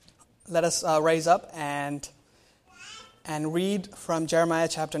let us rise up and read from Jeremiah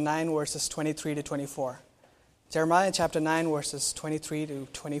chapter 9, verses 23 to 24. Jeremiah chapter 9, verses 23 to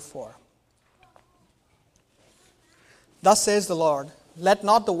 24. Thus says the Lord, let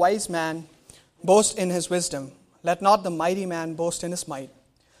not the wise man boast in his wisdom. Let not the mighty man boast in his might.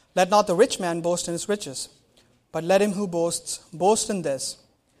 Let not the rich man boast in his riches. But let him who boasts, boast in this,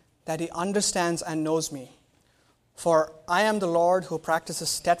 that he understands and knows me. For I am the Lord who practices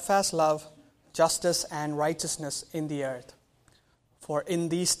steadfast love, justice, and righteousness in the earth. For in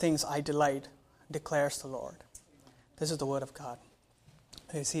these things I delight, declares the Lord. This is the word of God.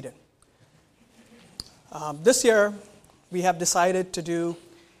 Be seated. This year, we have decided to do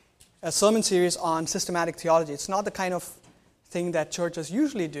a sermon series on systematic theology. It's not the kind of thing that churches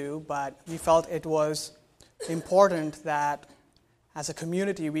usually do, but we felt it was important that as a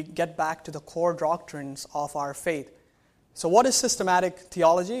community we get back to the core doctrines of our faith. So what is systematic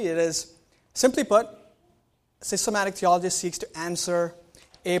theology? It is, simply put, systematic theology seeks to answer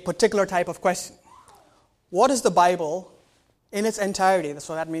a particular type of question. What does the Bible in its entirety,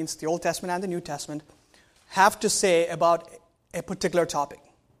 so that means the Old Testament and the New Testament, have to say about a particular topic,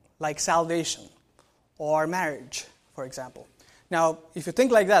 like salvation or marriage, for example? Now, if you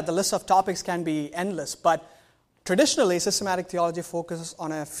think like that, the list of topics can be endless, but traditionally, systematic theology focuses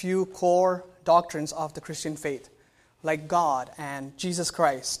on a few core doctrines of the Christian faith, like God and Jesus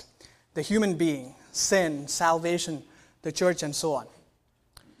Christ, the human being, sin, salvation, the church, and so on.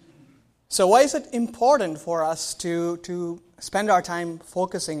 So why is it important for us to spend our time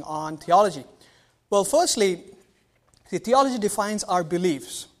focusing on theology? Well, firstly, the theology defines our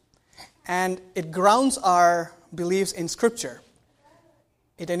beliefs, and it grounds our beliefs in Scripture.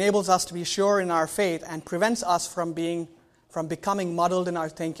 It enables us to be sure in our faith and prevents us from becoming muddled in our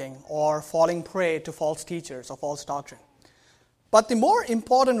thinking or falling prey to false teachers or false doctrine. But the more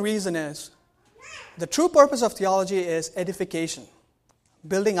important reason is the true purpose of theology is edification,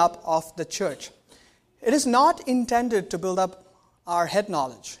 building up of the church. It is not intended to build up our head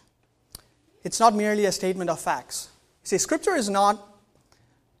knowledge. It's not merely a statement of facts. See, Scripture is not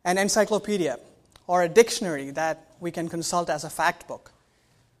an encyclopedia or a dictionary that we can consult as a fact book.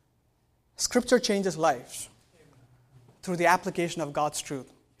 Scripture changes lives through the application of God's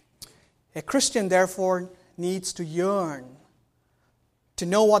truth. A Christian, therefore, needs to yearn to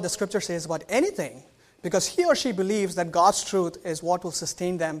know what the Scripture says about anything, because he or she believes that God's truth is what will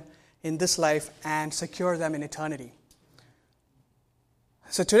sustain them in this life and secure them in eternity.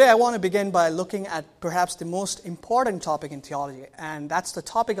 So today I want to begin by looking at perhaps the most important topic in theology, and that's the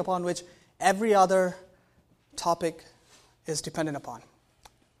topic upon which every other topic is dependent upon.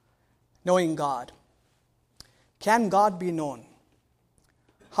 Knowing God. Can God be known?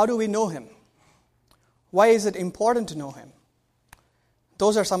 How do we know Him? Why is it important to know Him?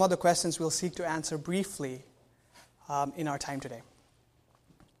 Those are some of the questions we'll seek to answer briefly in our time today.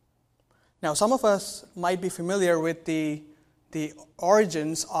 Now, some of us might be familiar with the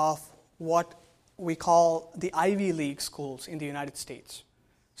origins of what we call the Ivy League schools in the United States.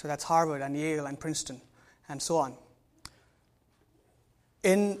 So that's Harvard and Yale and Princeton and so on.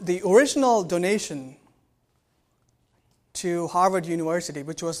 In the original donation to Harvard University,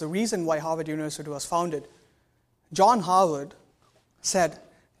 which was the reason why Harvard University was founded, John Harvard said,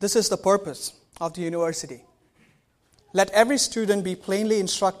 "This is the purpose of the university. Let every student be plainly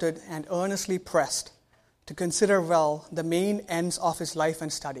instructed and earnestly pressed to consider well the main ends of his life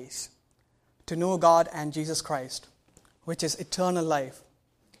and studies, to know God and Jesus Christ, which is eternal life,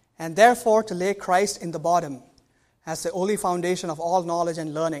 and therefore to lay Christ in the bottom as the only foundation of all knowledge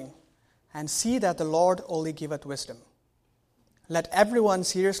and learning, and see that the Lord only giveth wisdom. Let everyone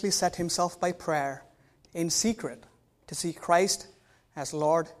seriously set himself by prayer in secret to see Christ as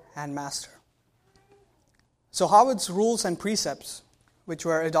Lord and Master." So Harvard's rules and precepts, which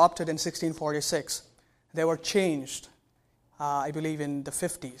were adopted in 1646, they were changed, I believe, in the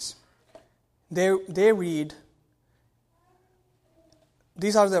 50s. They read,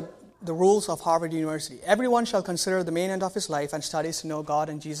 these are the rules of Harvard University. "Everyone shall consider the main end of his life and studies to know God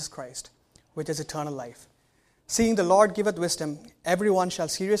and Jesus Christ, which is eternal life. Seeing the Lord giveth wisdom, everyone shall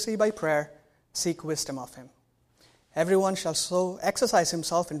seriously by prayer seek wisdom of Him. Everyone shall so exercise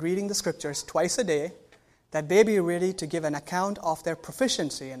himself in reading the Scriptures twice a day, that they be ready to give an account of their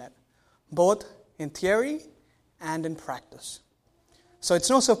proficiency in it, both in theory and in practice." So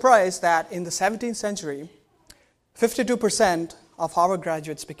it's no surprise that in the 17th century, 52% of Harvard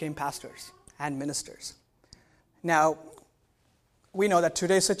graduates became pastors and ministers. Now, we know that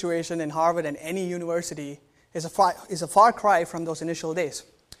today's situation in Harvard and any university is a far cry from those initial days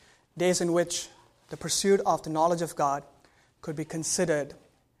in which the pursuit of the knowledge of God could be considered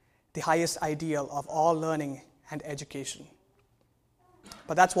the highest ideal of all learning and education.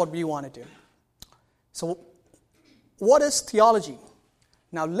 But that's what we want to do. So, what is theology?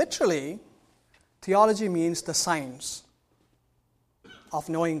 Now, literally, theology means the science of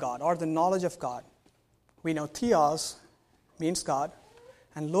knowing God or the knowledge of God. We know theos means God,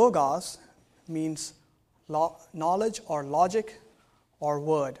 and logos means knowledge or logic or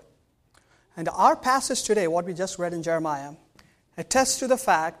word. And our passage today, what we just read in Jeremiah, attests to the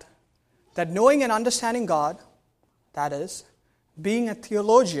fact that knowing and understanding God, that is, being a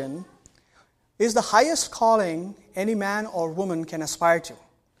theologian, is the highest calling any man or woman can aspire to.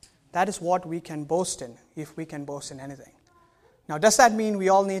 That is what we can boast in, if we can boast in anything. Now, does that mean we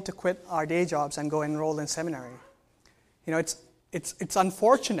all need to quit our day jobs and go enroll in seminary? You know, it's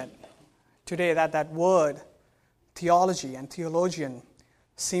unfortunate today that that word, theology and theologian,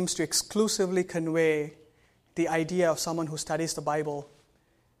 seems to exclusively convey the idea of someone who studies the Bible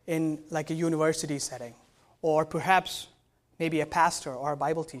in like a university setting, or perhaps maybe a pastor or a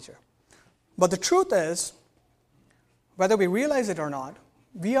Bible teacher. But the truth is, whether we realize it or not,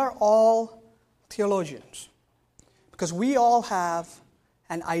 we are all theologians because we all have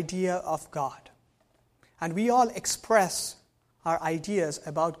an idea of God, and we all express our ideas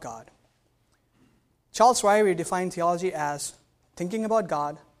about God. Charles Ryrie defined theology as thinking about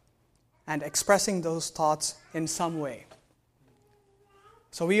God and expressing those thoughts in some way.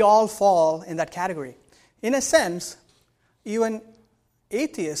 So we all fall in that category. In a sense, even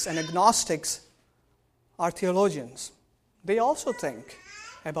atheists and agnostics are theologians. They also think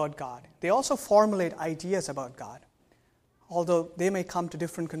about God. They also formulate ideas about God, although they may come to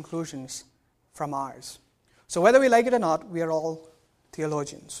different conclusions from ours. So whether we like it or not, we are all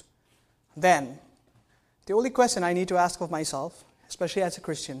theologians. Then, the only question I need to ask of myself, especially as a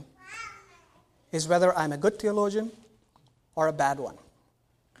Christian, is whether I'm a good theologian or a bad one.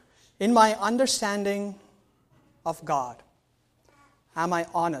 In my understanding of God, am I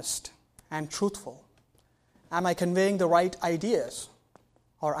honest and truthful? Am I conveying the right ideas,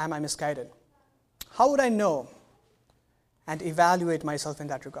 or am I misguided? How would I know and evaluate myself in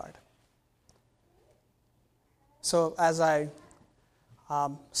that regard? So, as I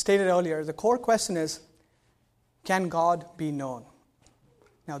stated earlier, the core question is, can God be known?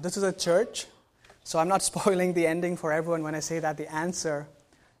 Now, this is a church, so I'm not spoiling the ending for everyone when I say that the answer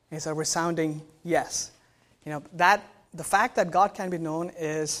is a resounding yes. You know, that the fact that God can be known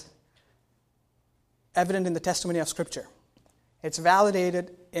is evident in the testimony of Scripture. It's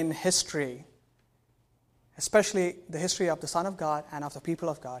validated in history, especially the history of the Son of God and of the people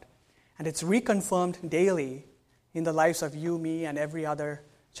of God. And it's reconfirmed daily in the lives of you, me, and every other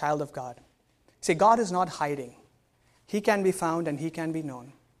child of God. See, God is not hiding. He can be found and He can be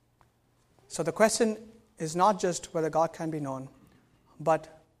known. So the question is not just whether God can be known,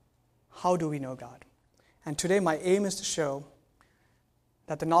 but how do we know God? And today my aim is to show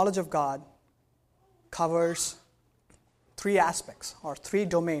that the knowledge of God covers three aspects, or three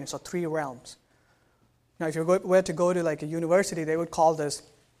domains, or three realms. Now, if you were to go to like a university, they would call this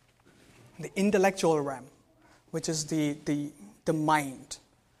the intellectual realm, which is the mind.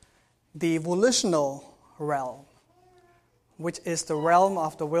 The volitional realm, which is the realm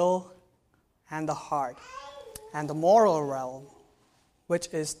of the will and the heart. And the moral realm, which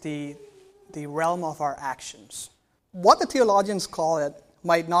is the realm of our actions. What the theologians call it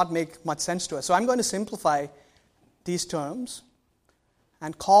might not make much sense to us. So I'm going to simplify these terms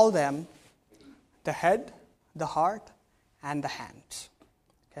and call them the head, the heart, and the hands.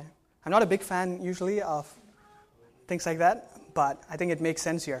 Okay? I'm not a big fan usually of things like that, but I think it makes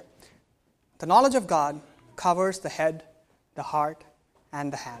sense here. The knowledge of God covers the head, the heart,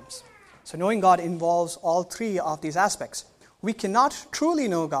 and the hands. So knowing God involves all three of these aspects. We cannot truly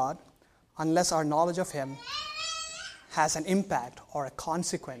know God unless our knowledge of Him has an impact or a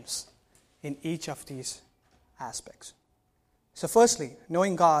consequence in each of these aspects. So firstly,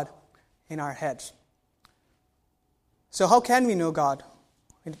 knowing God in our heads. So how can we know God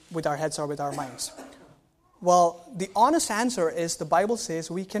with our heads or with our minds? Well, the honest answer is the Bible says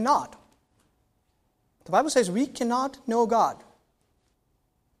we cannot. The Bible says we cannot know God.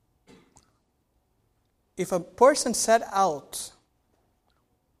 If a person set out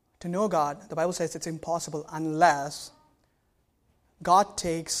to know God, the Bible says it's impossible unless God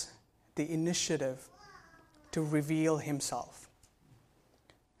takes the initiative to reveal Himself.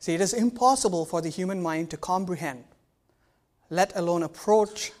 See, it is impossible for the human mind to comprehend, let alone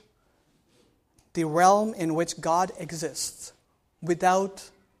approach, the realm in which God exists without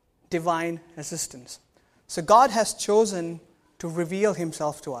divine assistance. So God has chosen to reveal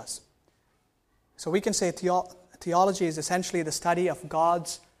Himself to us. So we can say theology is essentially the study of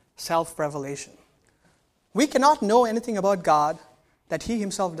God's self-revelation. We cannot know anything about God that He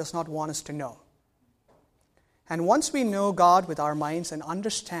Himself does not want us to know. And once we know God with our minds and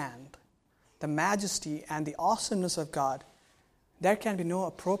understand the majesty and the awesomeness of God, there can be no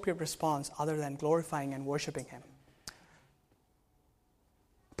appropriate response other than glorifying and worshiping Him.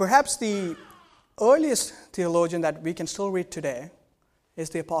 Perhaps the earliest theologian that we can still read today is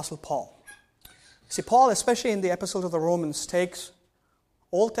the Apostle Paul. See, Paul, especially in the Epistle to the Romans, takes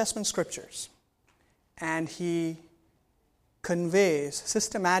Old Testament scriptures and he conveys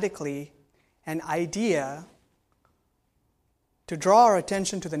systematically an idea to draw our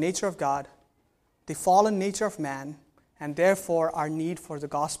attention to the nature of God, the fallen nature of man, and therefore our need for the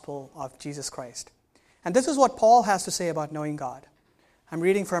gospel of Jesus Christ. And this is what Paul has to say about knowing God. I'm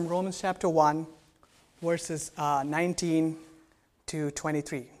reading from Romans chapter 1, verses 19 to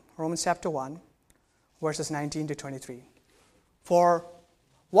 23. Romans chapter 1, verses 19 to 23. For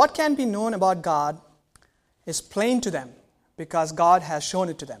what can be known about God is plain to them, because God has shown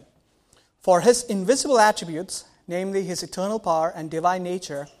it to them. For His invisible attributes, namely His eternal power and divine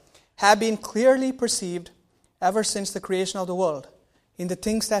nature, have been clearly perceived ever since the creation of the world, in the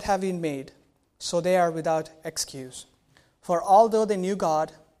things that have been made, so they are without excuse. For although they knew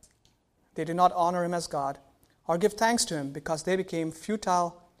God, they did not honor Him as God, or give thanks to Him, because they became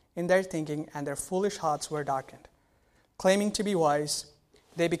futile in their thinking, and their foolish hearts were darkened. Claiming to be wise,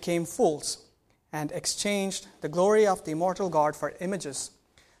 they became fools, and exchanged the glory of the immortal God for images,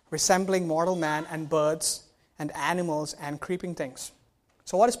 resembling mortal man and birds and animals and creeping things.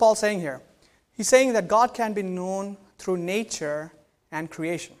 So what is Paul saying here? He's saying that God can be known through nature and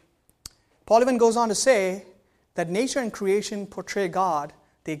creation. Paul even goes on to say that nature and creation portray God,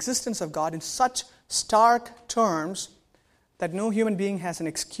 the existence of God, in such stark terms that no human being has an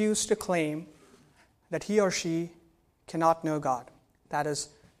excuse to claim that he or she cannot know God. That is,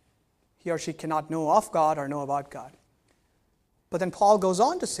 he or she cannot know of God or know about God. But then Paul goes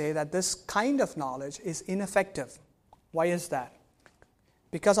on to say that this kind of knowledge is ineffective. Why is that?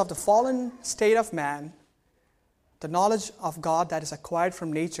 Because of the fallen state of man, the knowledge of God that is acquired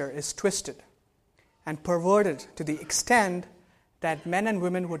from nature is twisted and perverted to the extent that men and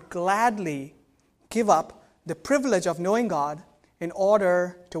women would gladly give up the privilege of knowing God in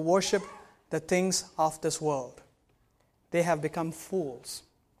order to worship the things of this world. They have become fools.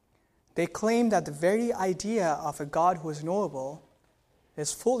 They claim that the very idea of a God who is knowable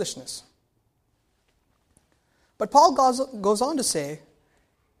is foolishness. But Paul goes on to say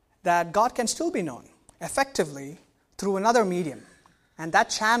that God can still be known effectively through another medium. And that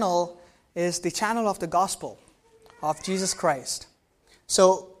channel is the channel of the gospel of Jesus Christ.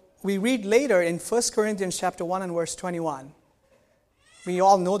 So we read later in 1 Corinthians chapter 1 and verse 21. We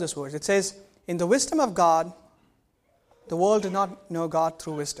all know this verse. It says, "In the wisdom of God, the world did not know God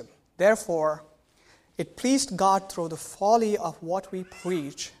through wisdom. Therefore, it pleased God through the folly of what we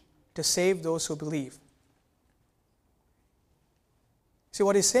preach to save those who believe." See,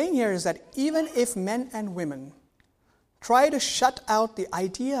 what he's saying here is that even if men and women try to shut out the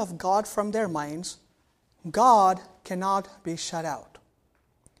idea of God from their minds, God cannot be shut out.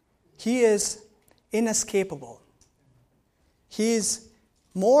 He is inescapable. He is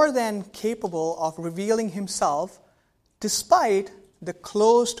more than capable of revealing Himself despite the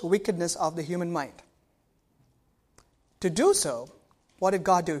closed wickedness of the human mind. To do so, what did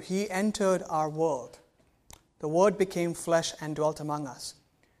God do? He entered our world. The Word became flesh and dwelt among us.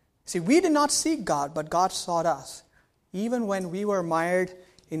 See, we did not seek God, but God sought us, even when we were mired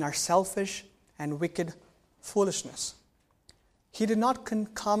in our selfish and wicked foolishness. He did not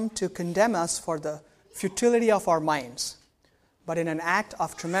come to condemn us for the futility of our minds, but in an act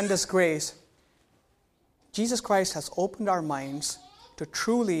of tremendous grace, Jesus Christ has opened our minds to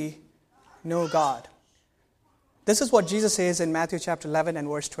truly know God. This is what Jesus says in Matthew chapter 11 and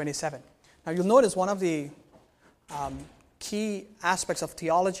verse 27. Now you'll notice one of the key aspects of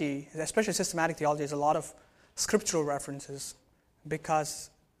theology, especially systematic theology, is a lot of scriptural references, because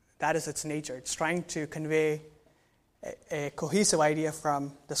that is its nature. It's trying to convey a cohesive idea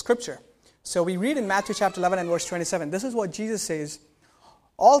from the scripture. So we read in Matthew chapter 11 and verse 27, this is what Jesus says,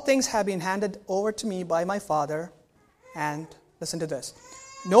 "All things have been handed over to me by my Father," and listen to this,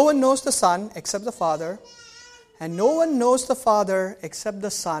 "No one knows the Son except the Father, and no one knows the Father except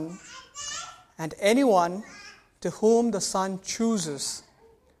the Son, and anyone to whom the Son chooses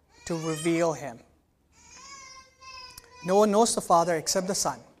to reveal Him." No one knows the Father except the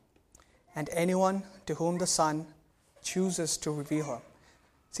Son, and anyone to whom the Son chooses to reveal Him.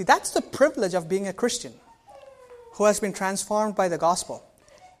 See, that's the privilege of being a Christian who has been transformed by the gospel.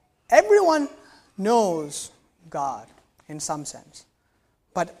 Everyone knows God in some sense,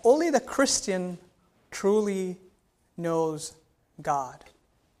 But only the Christian truly knows God.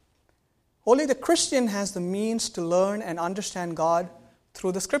 Only the Christian has the means to learn and understand God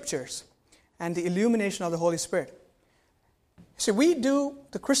through the Scriptures and the illumination of the Holy Spirit. So we do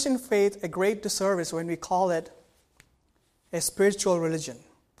the Christian faith a great disservice when we call it a spiritual religion.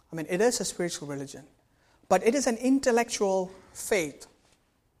 I mean, it is a spiritual religion, but it is an intellectual faith.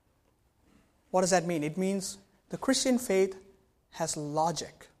 What does that mean? It means the Christian faith has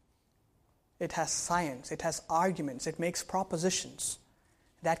logic. It has science. It has arguments. It makes propositions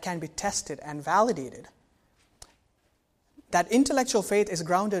that can be tested and validated. That intellectual faith is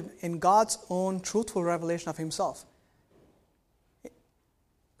grounded in God's own truthful revelation of Himself.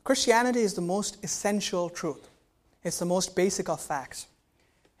 Christianity is the most essential truth. It's the most basic of facts.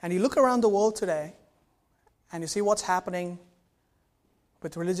 And you look around the world today, and you see what's happening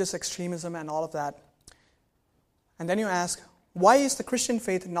with religious extremism and all of that. And then you ask, why is the Christian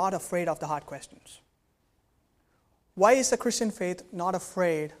faith not afraid of the hard questions? Why is the Christian faith not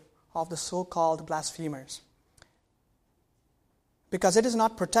afraid of the so-called blasphemers? Because it is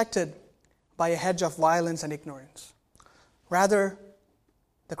not protected by a hedge of violence and ignorance. Rather,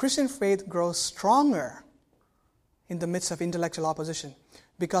 the Christian faith grows stronger in the midst of intellectual opposition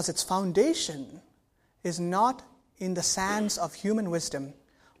because its foundation is not in the sands of human wisdom,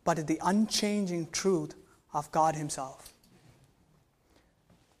 but in the unchanging truth of God Himself.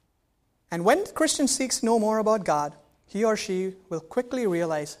 And when the Christian seeks to know more about God, he or she will quickly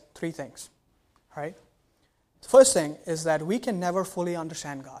realize three things. Right? The first thing is that we can never fully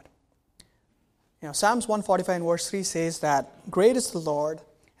understand God. Psalms 145 and verse 3 says that great is the Lord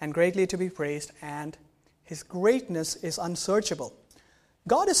and greatly to be praised, and His greatness is unsearchable.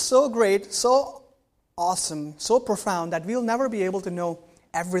 God is so great, so awesome, so profound that we'll never be able to know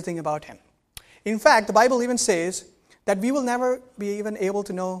everything about Him. In fact, the Bible even says that we will never be even able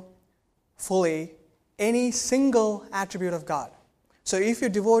to know fully any single attribute of God. So if you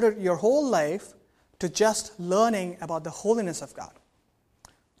devoted your whole life to just learning about the holiness of God,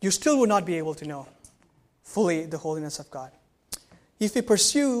 you still would not be able to know fully the holiness of God. If we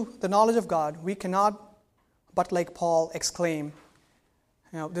pursue the knowledge of God, we cannot but, like Paul, exclaim,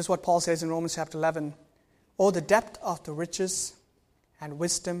 this is what Paul says in Romans chapter 11, "Oh, the depth of the riches and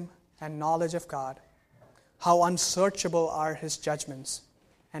wisdom and knowledge of God, how unsearchable are His judgments,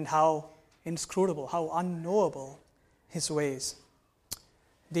 and how inscrutable, how unknowable His ways."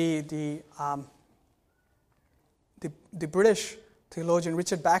 The British theologian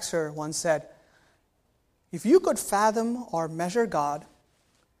Richard Baxter once said, "If you could fathom or measure God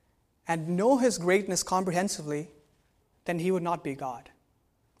and know His greatness comprehensively, then He would not be God.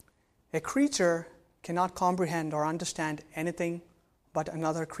 A creature cannot comprehend or understand anything but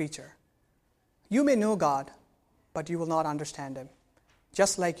another creature. You may know God, but you will not understand Him.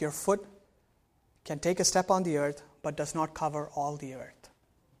 Just like your foot can take a step on the earth, but does not cover all the earth.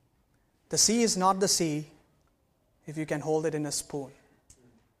 The sea is not the sea if you can hold it in a spoon."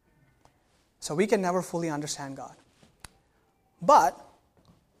 So we can never fully understand God. But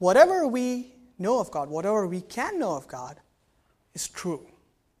whatever we know of God, whatever we can know of God, is true.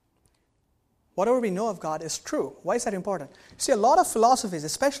 Whatever we know of God is true. Why is that important? See, a lot of philosophies,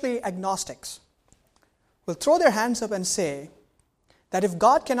 especially agnostics, will throw their hands up and say that if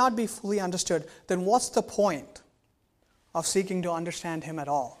God cannot be fully understood, then what's the point of seeking to understand Him at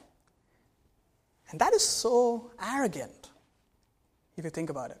all? And that is so arrogant, if you think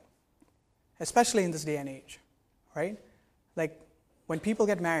about it, especially in this day and age, right? Like when people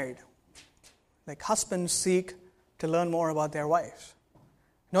get married, like husbands seek to learn more about their wives,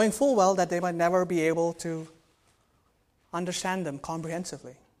 knowing full well that they might never be able to understand them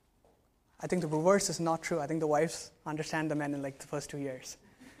comprehensively. I think the reverse is not true. I think the wives understand the men in like the first 2 years.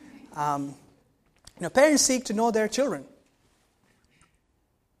 Parents seek to know their children.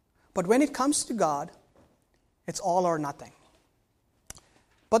 But when it comes to God, it's all or nothing.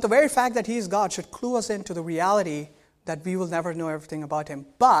 But the very fact that He is God should clue us into the reality that we will never know everything about Him.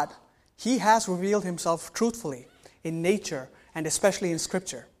 But He has revealed Himself truthfully in nature and especially in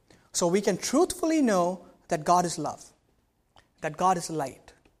Scripture. So we can truthfully know that God is love, that God is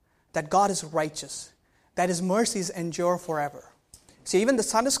light, that God is righteous, that His mercies endure forever. See, even the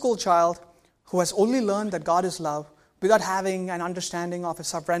Sunday school child who has only learned that God is love without having an understanding of His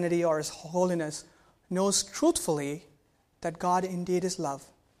sovereignty or His holiness knows truthfully that God indeed is love,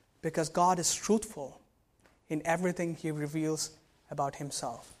 because God is truthful in everything He reveals about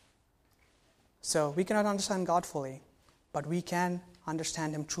Himself. So we cannot understand God fully, but we can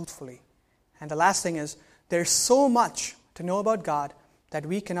understand Him truthfully. And the last thing is, there's so much to know about God that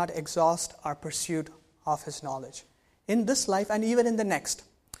we cannot exhaust our pursuit of His knowledge. in this life and even in the next.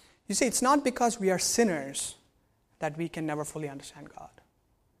 You see, it's not because we are sinners that we can never fully understand God.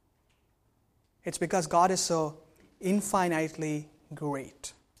 It's because God is so infinitely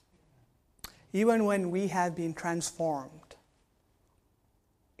great. Even when we have been transformed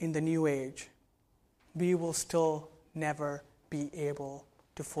in the new age, we will still never be able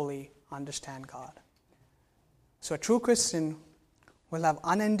to fully understand God. So a true Christian will have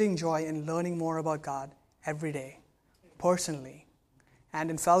unending joy in learning more about God every day, personally, and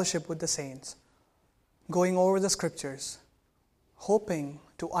in fellowship with the saints, going over the scriptures, hoping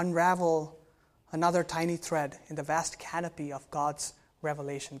to unravel another tiny thread in the vast canopy of God's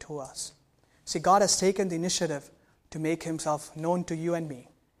revelation to us. See, God has taken the initiative to make himself known to you and me.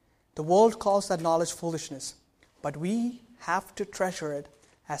 The world calls that knowledge foolishness, but we have to treasure it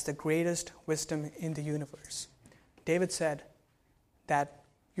as the greatest wisdom in the universe. David said that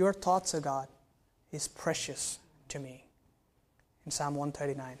your thoughts, O God, is precious to me in Psalm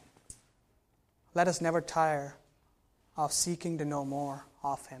 139. Let us never tire of seeking to know more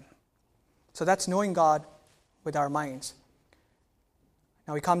of him. So that's knowing God with our minds.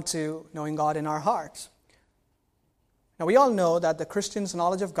 Now we come to knowing God in our hearts. Now we all know that the Christian's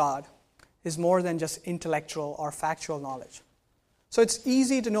knowledge of God is more than just intellectual or factual knowledge. So it's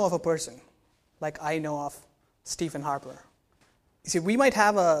easy to know of a person, like I know of Stephen Harper. You see, we might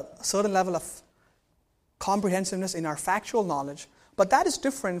have a certain level of comprehensiveness in our factual knowledge, but that is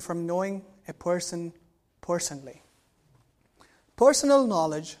different from knowing a person personally. Personal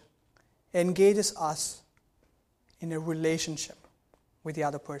knowledge engages us in a relationship with the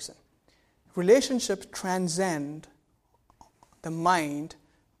other person. Relationships transcend the mind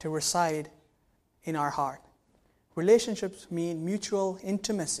to reside in our heart. Relationships mean mutual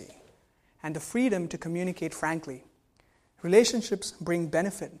intimacy and the freedom to communicate frankly. Relationships bring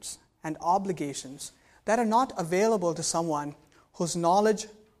benefits and obligations that are not available to someone whose knowledge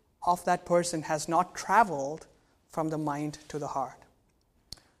of that person has not traveled from the mind to the heart.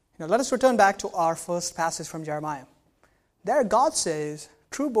 Now let us return back to our first passage from Jeremiah. There God says,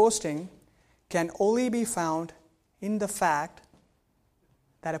 true boasting can only be found in the fact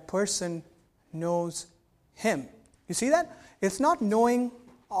that a person knows him. You see that? It's not knowing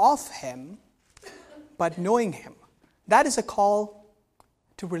of him, but knowing him. That is a call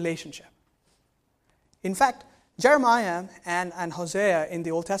to relationship. In fact, Jeremiah and Hosea in the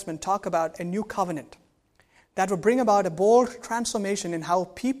Old Testament talk about a new covenant that would bring about a bold transformation in how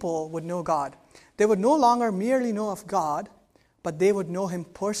people would know God. They would no longer merely know of God, but they would know him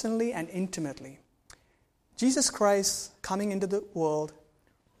personally and intimately. Jesus Christ coming into the world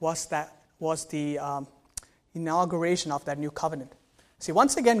was the inauguration of that new covenant. See,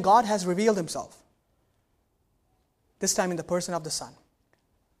 once again, God has revealed himself, this time in the person of the Son.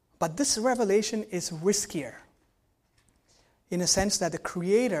 But this revelation is riskier in a sense that the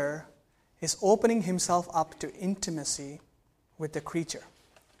Creator is opening himself up to intimacy with the creature.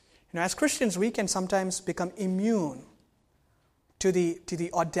 As Christians, we can sometimes become immune to the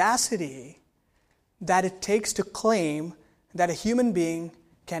audacity that it takes to claim that a human being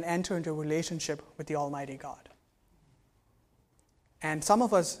can enter into a relationship with the Almighty God. And some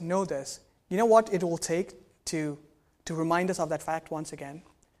of us know this. You know what it will take to remind us of that fact once again?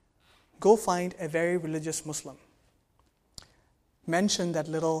 Go find a very religious Muslim. Mention that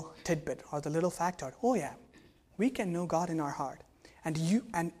little tidbit or the little factoid. Oh yeah, we can know God in our heart.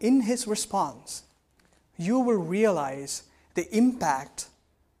 And in his response, you will realize the impact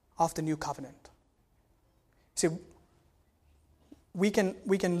of the new covenant. See, we can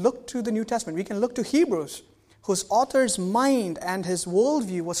look to the New Testament. We can look to Hebrews, whose author's mind and his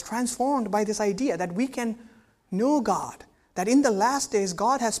worldview was transformed by this idea that we can know God, that in the last days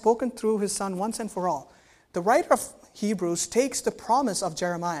God has spoken through his Son once and for all. The writer of Hebrews takes the promise of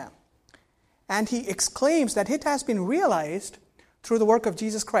Jeremiah and he exclaims that it has been realized through the work of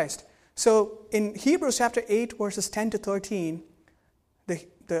Jesus Christ. So in Hebrews chapter 8, verses 10 to 13,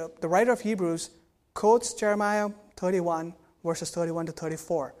 the writer of Hebrews quotes Jeremiah 31, verses 31 to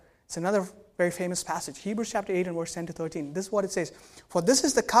 34. It's another very famous passage. Hebrews chapter 8 and verse 10 to 13. This is what it says. For this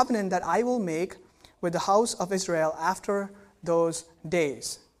is the covenant that I will make with the house of Israel after those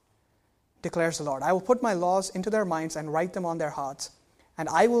days, declares the Lord. I will put my laws into their minds and write them on their hearts, and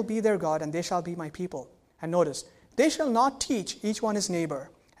I will be their God, and they shall be my people. And notice, they shall not teach each one his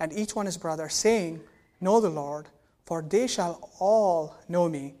neighbor and each one his brother, saying, Know the Lord, for they shall all know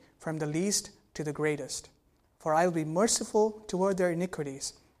me, from the least to the greatest. For I will be merciful toward their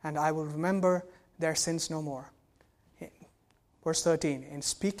iniquities, and I will remember their sins no more. Verse 13, in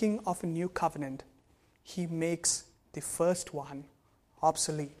speaking of a new covenant, he makes the first one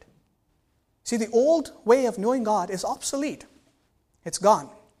obsolete. See, the old way of knowing God is obsolete. It's gone.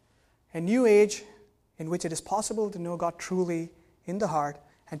 A new age in which it is possible to know God truly in the heart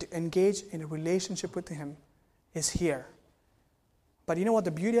and to engage in a relationship with Him is here. But you know what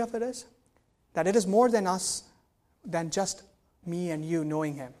the beauty of it is? That it is more than us, than just me and you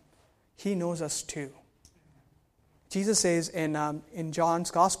knowing Him. He knows us too. Jesus says in John's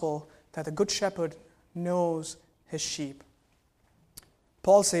Gospel that the Good Shepherd knows his sheep.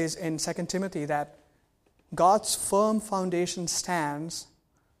 Paul says in 2 Timothy that God's firm foundation stands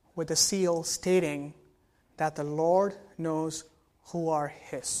with a seal stating that the Lord knows who are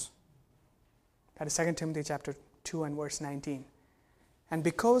His. That is 2 Timothy chapter 2 and verse 19. And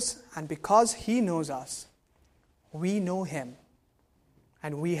because He knows us, we know Him,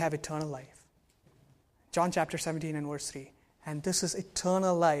 and we have eternal life. John chapter 17 and verse 3. And this is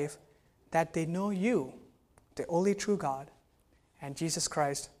eternal life, that they know you, the only true God, and Jesus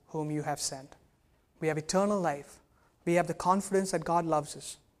Christ, whom you have sent. We have eternal life. We have the confidence that God loves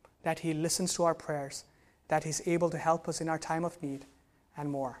us, that He listens to our prayers, that He's able to help us in our time of need, and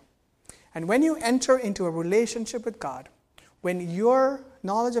more. And when you enter into a relationship with God, when your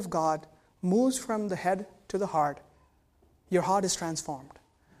knowledge of God moves from the head to the heart, your heart is transformed.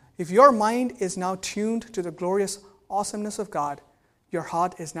 If your mind is now tuned to the glorious awesomeness of God, your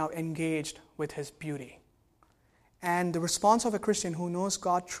heart is now engaged with His beauty. And the response of a Christian who knows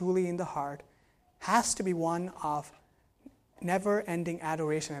God truly in the heart has to be one of never-ending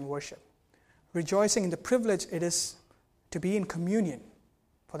adoration and worship, rejoicing in the privilege it is to be in communion,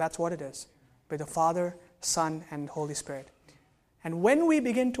 for that's what it is, with the Father, Son, and Holy Spirit. And when we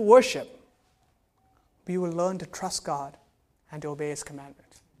begin to worship, we will learn to trust God and to obey His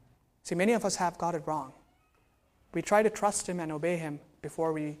commandments. See, many of us have got it wrong. We try to trust Him and obey Him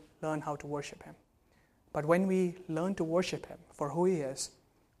before we learn how to worship Him. But when we learn to worship Him for who He is,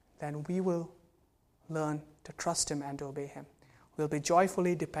 then we will learn to trust Him and to obey Him. We'll be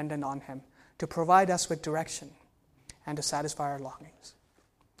joyfully dependent on Him to provide us with direction and to satisfy our longings.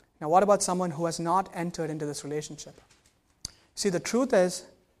 Now, what about someone who has not entered into this relationship? See, the truth is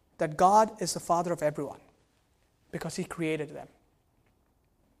that God is the Father of everyone because He created them.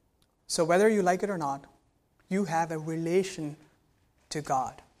 So whether you like it or not, you have a relation to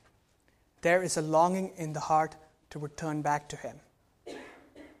God. There is a longing in the heart to return back to Him.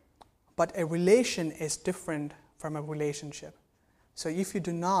 But a relation is different from a relationship. So if you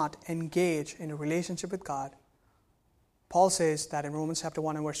do not engage in a relationship with God, Paul says that in Romans chapter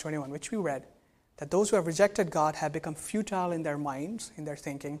 1 and verse 21, which we read, that those who have rejected God have become futile in their minds, in their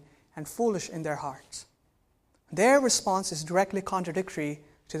thinking, and foolish in their hearts. Their response is directly contradictory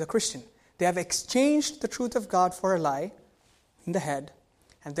to the Christian. They have exchanged the truth of God for a lie in the head,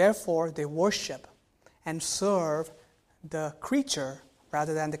 and therefore they worship and serve the creature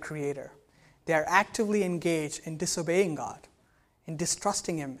rather than the Creator. They are actively engaged in disobeying God, in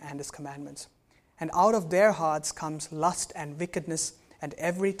distrusting Him and His commandments. And out of their hearts comes lust and wickedness and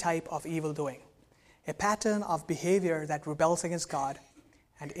every type of evil doing, a pattern of behavior that rebels against God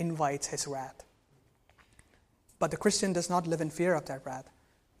and invites His wrath. But the Christian does not live in fear of that wrath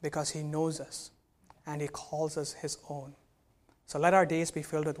because he knows us and He calls us His own. So let our days be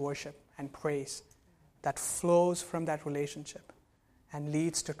filled with worship and praise that flows from that relationship and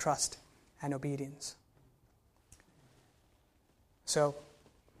leads to trust and obedience. So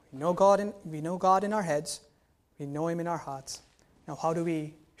we know God in our heads, we know Him in our hearts. Now how do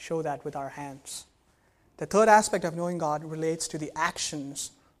we show that with our hands? The third aspect of knowing God relates to the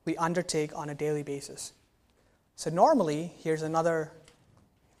actions we undertake on a daily basis. So normally, here's another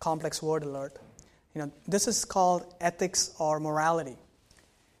complex word alert. This is called ethics or morality.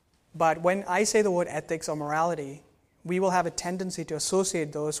 But when I say the word ethics or morality, we will have a tendency to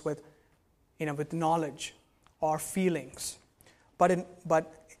associate those with knowledge or feelings. But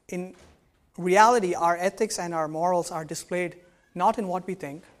in reality, our ethics and our morals are displayed not in what we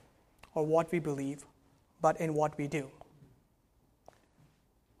think or what we believe, but in what we do.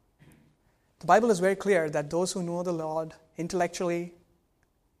 The Bible is very clear that those who know the Lord intellectually,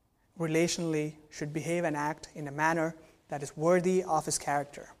 relationally, should behave and act in a manner that is worthy of His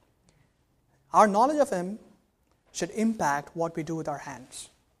character. Our knowledge of Him should impact what we do with our hands.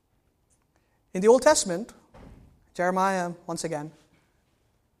 In the Old Testament, Jeremiah, once again,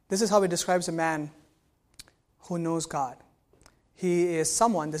 this is how he describes a man who knows God. He is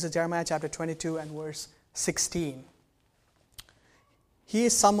someone, this is Jeremiah chapter 22 and verse 16. He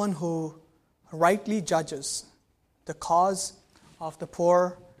is someone who rightly judges the cause of the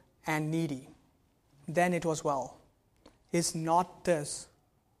poor and needy. Then it was well. Is not this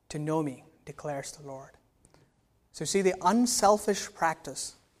to know me, declares the Lord. So you see, the unselfish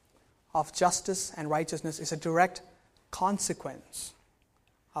practice of justice and righteousness is a direct consequence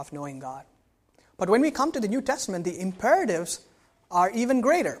of knowing God. But when we come to the New Testament, the imperatives are even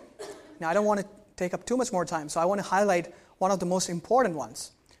greater. Now, I don't want to take up too much more time, so I want to highlight one of the most important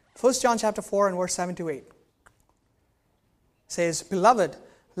ones. 1 John chapter 4 and verse 7 to 8 says, "Beloved,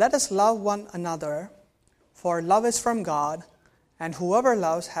 let us love one another, for love is from God, and whoever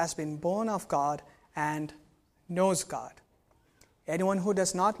loves has been born of God and knows God. Anyone who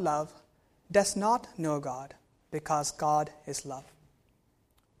does not love does not know God, because God is love."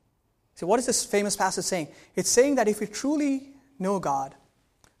 So what is this famous passage saying? It's saying that if we truly know God,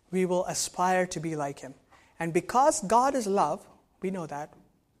 we will aspire to be like Him. And because God is love, we know that,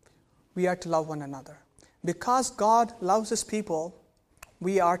 we are to love one another. Because God loves His people,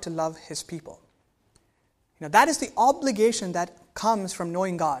 we are to love His people. Now, that is the obligation that comes from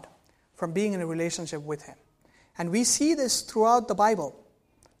knowing God, from being in a relationship with Him. And we see this throughout the Bible.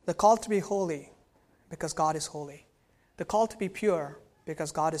 The call to be holy, because God is holy. The call to be pure,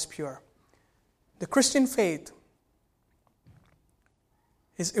 because God is pure. The Christian faith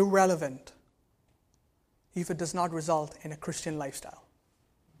is irrelevant if it does not result in a Christian lifestyle.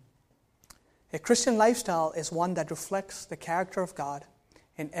 A Christian lifestyle is one that reflects the character of God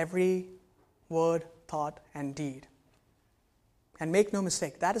in every word, thought, and deed. And make no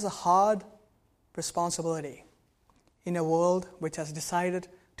mistake, that is a hard responsibility in a world which has decided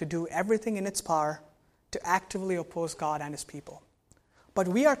to do everything in its power to actively oppose God and His people. But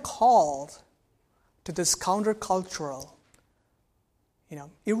we are called to this countercultural,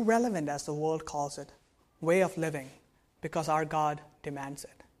 irrelevant as the world calls it, way of living, because our God demands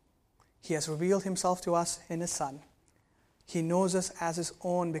it. He has revealed Himself to us in His Son. He knows us as His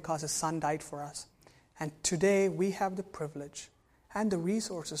own because His Son died for us. And today we have the privilege and the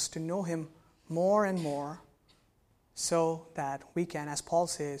resources to know Him more and more, so that we can, as Paul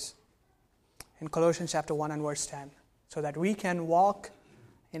says in Colossians chapter 1 and verse 10, so that we can walk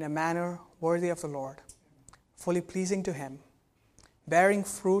in a manner worthy of the Lord, fully pleasing to Him, bearing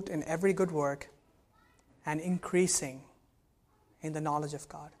fruit in every good work, and increasing in the knowledge of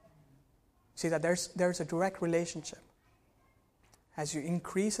God. See that there's a direct relationship. As you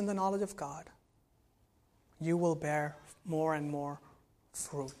increase in the knowledge of God, you will bear more and more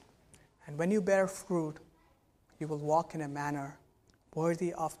fruit. And when you bear fruit, you will walk in a manner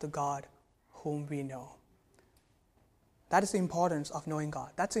worthy of the God whom we know. That is the importance of knowing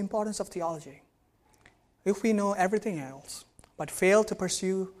God. That's the importance of theology. If we know everything else, but fail to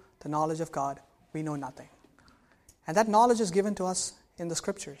pursue the knowledge of God, we know nothing. And that knowledge is given to us in the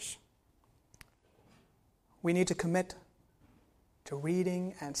Scriptures. We need to commit to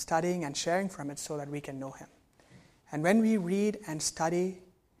reading and studying and sharing from it so that we can know Him. And when we read and study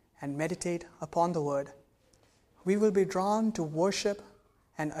and meditate upon the Word, we will be drawn to worship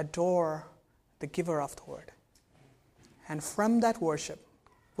and adore the giver of the Word. And from that worship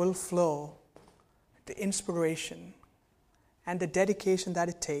will flow the inspiration and the dedication that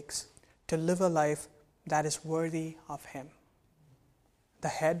it takes to live a life that is worthy of Him. The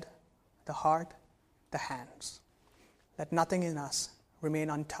head, the heart, the hands. Let nothing in us remain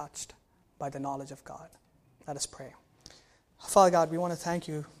untouched by the knowledge of God. Let us pray. Father God, we want to thank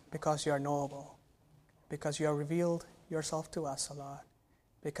You because You are knowable, because You have revealed Yourself to us a lot,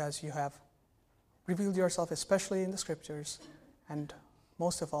 because You have revealed Yourself especially in the Scriptures, and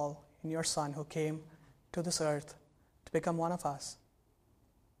most of all in Your Son who came to this earth to become one of us,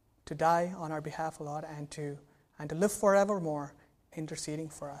 to die on our behalf, Lord, and to live forevermore interceding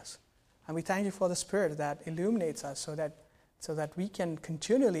for us. And we thank You for the Spirit that illuminates us so that we can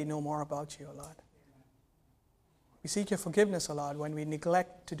continually know more about You, Lord. We seek Your forgiveness, Lord, when we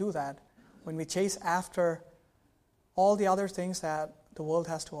neglect to do that, when we chase after all the other things that the world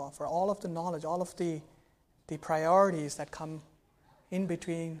has to offer, all of the knowledge, all of the priorities that come in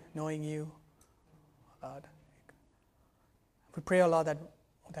between knowing You, Lord. We pray, Lord,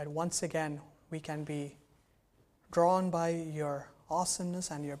 that once again we can be drawn by Your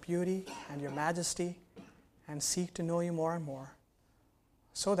awesomeness and Your beauty and Your majesty and seek to know You more and more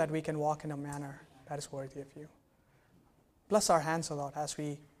so that we can walk in a manner that is worthy of You. Bless our hands, O Lord, as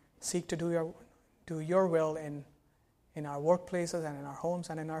we seek to do Your will in our workplaces and in our homes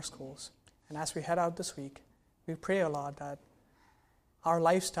and in our schools. And as we head out this week, we pray, O Lord, that our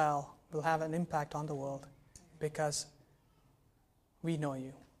lifestyle will have an impact on the world because we know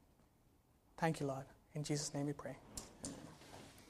You. Thank You, Lord. In Jesus' name we pray.